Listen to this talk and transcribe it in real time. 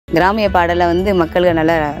கிராமிய பாடலை வந்து மக்கள்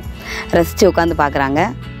நல்லா ரசித்து உட்காந்து பார்க்குறாங்க.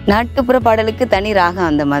 நாட்டுப்புற பாடலுக்கு தனி ராகம்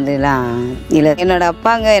அந்த மாதிரிலாம் இல்லை. என்னோடய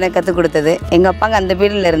அப்பாங்க எனக்கு கற்றுக் கொடுத்தது. எங்கள் அப்பாங்க அந்த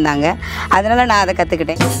ஃபீல்டில் இருந்தாங்க, அதனால் நான் அதை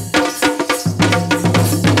கற்றுக்கிட்டேன்.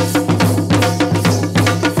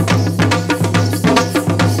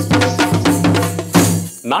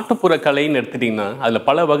 நாட்டுப்புற கலைன்னு எடுத்துட்டிங்கன்னா அதில்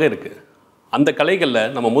பல வகை இருக்குது. அந்த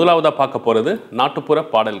கலைகளில் நம்ம முதலாவதாக பார்க்க போகிறது நாட்டுப்புற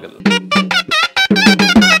பாடல்கள்.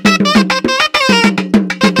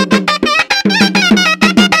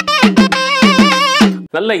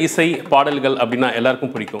 நல்ல இசை பாடல்கள் அப்படின்னா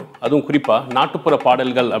எல்லாருக்கும் பிடிக்கும். அதுவும் குறிப்பாக நாட்டுப்புற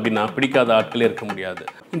பாடல்கள் அப்படின்னா பிடிக்காத ஆட்களே இருக்க முடியாது.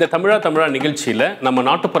 இந்த தமிழா நிகழ்ச்சியில் நம்ம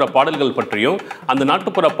நாட்டுப்புற பாடல்கள் பற்றியும் அந்த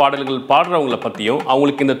நாட்டுப்புற பாடல்கள் பாடுறவங்கள பற்றியும்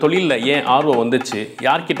அவங்களுக்கு இந்த தொழிலில் ஏன் ஆர்வம் வந்துச்சு,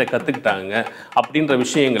 யார்கிட்ட கற்றுக்கிட்டாங்க அப்படின்ற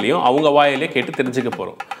விஷயங்களையும் அவங்க வாயிலே கேட்டு தெரிஞ்சுக்க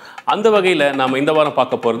போகிறோம். அந்த வகையில் நாம் இந்த வாரம்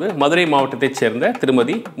பார்க்க போகிறது மதுரை மாவட்டத்தைச் சேர்ந்த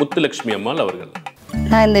திருமதி முத்துலட்சுமி அம்மாள் அவர்கள்.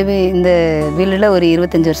 நான் இந்த ஃபீல்டில் ஒரு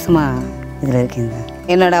 25 வருஷமாக இதில் இருக்கேங்க.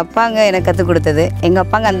 என்னோடய அப்பாங்க எனக்கு கற்றுக் கொடுத்தது. எங்கள்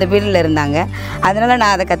அப்பாங்க அந்த ஃபீல்டில் இருந்தாங்க, அதனால்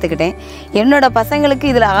நான் அதை கற்றுக்கிட்டேன். என்னோடய பசங்களுக்கு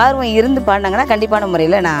இதில் ஆர்வம் இருந்து பாடினாங்கன்னா கண்டிப்பான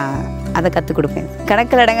முறையில் நான் அதை கற்றுக் கொடுப்பேன்.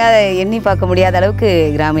 கணக்கில் அடங்காத எண்ணி பார்க்க முடியாத அளவுக்கு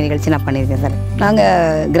கிராமிய நிகழ்ச்சி நான் பண்ணியிருக்கேன் சார்.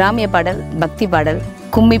 நாங்கள் கிராமிய பாடல், பக்தி பாடல்,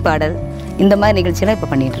 கும்மி பாடல் இந்த மாதிரி நிகழ்ச்சியெல்லாம்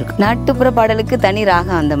இப்போ பண்ணிகிட்ருக்கோம். நாட்டுப்புற பாடலுக்கு தனி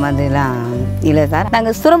ராகம் அந்த மாதிரிலாம் இல்லை சார்.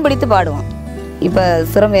 நாங்கள் சுரம் பிடித்து பாடுவோம். இப்போ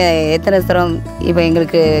சுரம் எத்தனை சுரம், இப்போ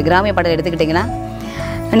எங்களுக்கு கிராமிய பாடல் எடுத்துக்கிட்டிங்கன்னா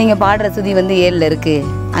நீங்கள் பாடுற சுதி வந்து 7ல் இருக்குது,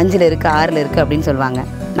 5ல் இருக்குது, 6ல் இருக்குது அப்படின்னு சொல்லுவாங்க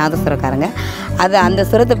நாதசுரக்காரங்க. அது அந்த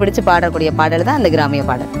சுரத்தை பிடிச்சி பாடக்கூடிய பாடல் தான் அந்த கிராமிய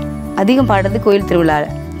பாடல். அதிகம் பாடுறது கோயில் திருவிழா,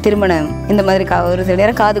 திருமணம், இந்த மாதிரி ஒரு சில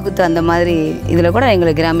நேரம் காது குத்து அந்த மாதிரி இதில் கூட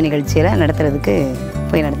எங்களுக்கு கிராமிய நிகழ்ச்சியில் நடத்துறதுக்கு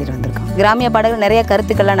போய் நடத்திட்டு வந்திருக்கோம். கிராமிய பாடல்கள் நிறைய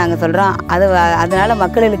கருத்துக்கள்லாம் நாங்கள் சொல்கிறோம். அதனால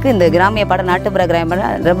மக்களுக்கு இந்த கிராமிய பாடல், நாட்டுப்புற கிராமிய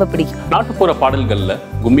பாடல் ரொம்ப பிடிக்கும். நாட்டுப்புற பாடல்களில்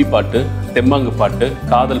கும்மி பாட்டு, தெம்மாங்கு பாட்டு,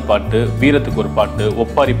 காதல் பாட்டு, வீரத்துக்கு ஒரு பாட்டு,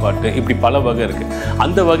 ஒப்பாரி பாட்டு, இப்படி பல வகை இருக்குது.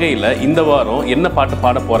 அந்த வகையில் இந்த வாரம் என்ன பாட்டு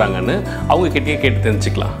பாட போகிறாங்கன்னு அவங்க கிட்டே கேட்டு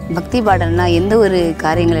தெரிஞ்சுக்கலாம். பக்தி பாடல்னா எந்த ஒரு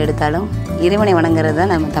காரியங்களை எடுத்தாலும் இறைவனை வணங்குறது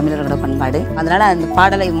தான் நம்ம தமிழர்களோட பண்பாடு. அதனால் அந்த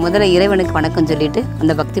பாடலை முதல்ல இறைவனுக்கு வணக்கம் சொல்லிட்டு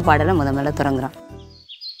அந்த பக்தி பாடலை முதல்ல தொடங்குறோம்.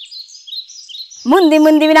 முந்தி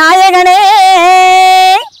முந்தி விநாயகனே,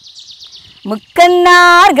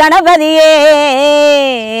 முக்கன்னார் கணபதியே,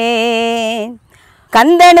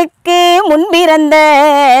 கந்தனுக்கு முன்பிறந்த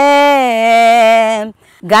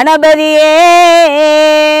கணபதியே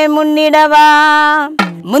முன்னிடவா.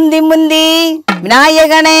 முந்தி முந்தி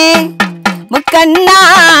விநாயகனே,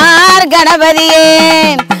 முக்கன்னார் கணபதியே,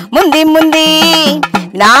 முந்தி முந்தி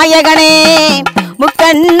விநாயகனே,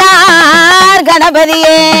 முக்கன்னார்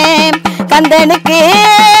கணபதியே, கந்தனுக்கு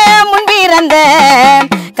முன்பிறந்த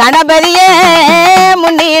கணபதியே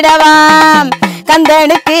முன்னிடவாம்.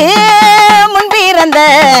 கந்தனுக்கு முன்பிறந்த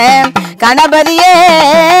கணபதியே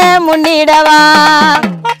முன்னிடவாம்.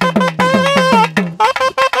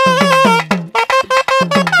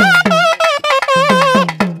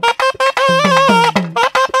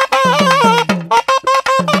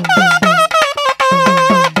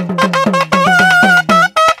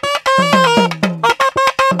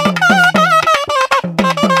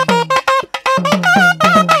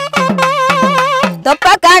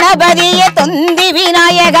 கணபதியே தொந்தி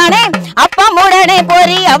விநாயகனே, அப்பமுடனே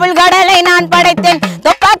பொறி அவள் கடலை நான் படைத்தேன்.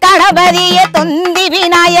 தொப்ப கணபதியே தொந்தி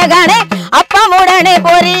விநாயகனே, அப்பமுடனே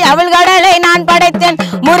பொறி அவள் கடலை நான் படைத்தேன்.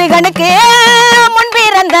 முருகனுக்கு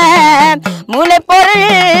முன்பிறந்த மூலப்பொருள்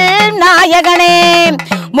நாயகனே,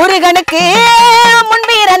 முருகனுக்கு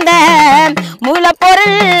முன்பிறந்த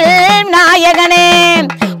மூலப்பொருள் நாயகனே,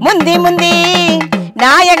 முந்தி முந்தி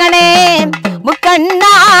நாயகனே,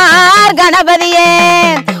 முக்கண்ணார் கணபதியே,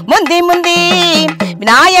 முந்தி முந்தி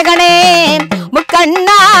விநாயகனே,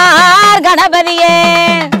 முக்கண்ணார் கணபதியே.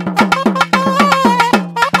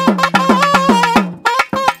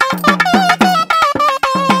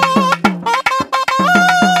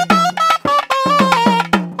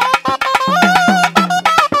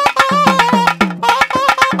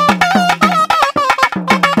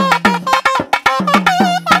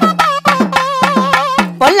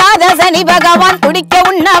 சனி பகவான் குடிக்க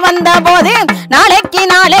உண்ண வந்த போது நாளைக்கு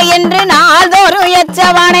நாளை என்று நாள்தோறும்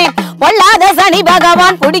எச்சவானே. பொல்லாத சனி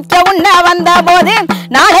பகவான் குடிக்க உண்ண வந்த போது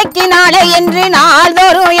நாளைக்கு நாளை என்று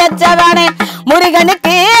நாள்தோறும் எச்சவானே.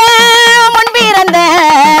 முருகனுக்கு முன்பிறந்த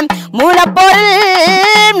மூலப்பொருள்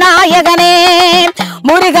நாயகனே,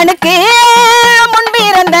 முருகனுக்கு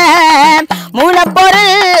முன்பிறந்த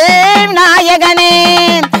மூலப்பொருள் நாயகனே,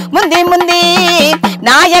 முந்தி முந்தி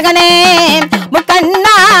நாயகனே,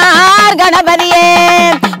 முக்கண்ணார் கணபதியே,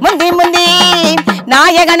 முந்தி முந்தி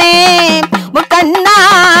நாயகனே,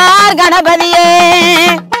 முக்கண்ணார் கணபதியே.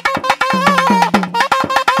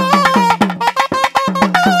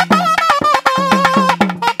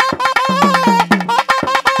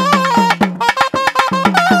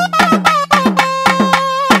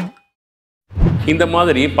 இந்த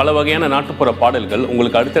மாதிரி பல வகையான நாட்டுப்புற பாடல்கள்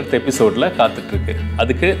உங்களுக்கு அடுத்தடுத்த எபிசோடில் காத்துட்ருக்கு.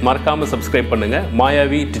 அதுக்கு மறக்காமல் சப்ஸ்கிரைப் பண்ணுங்கள்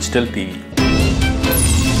மாயாவி டிஜிட்டல் டிவி.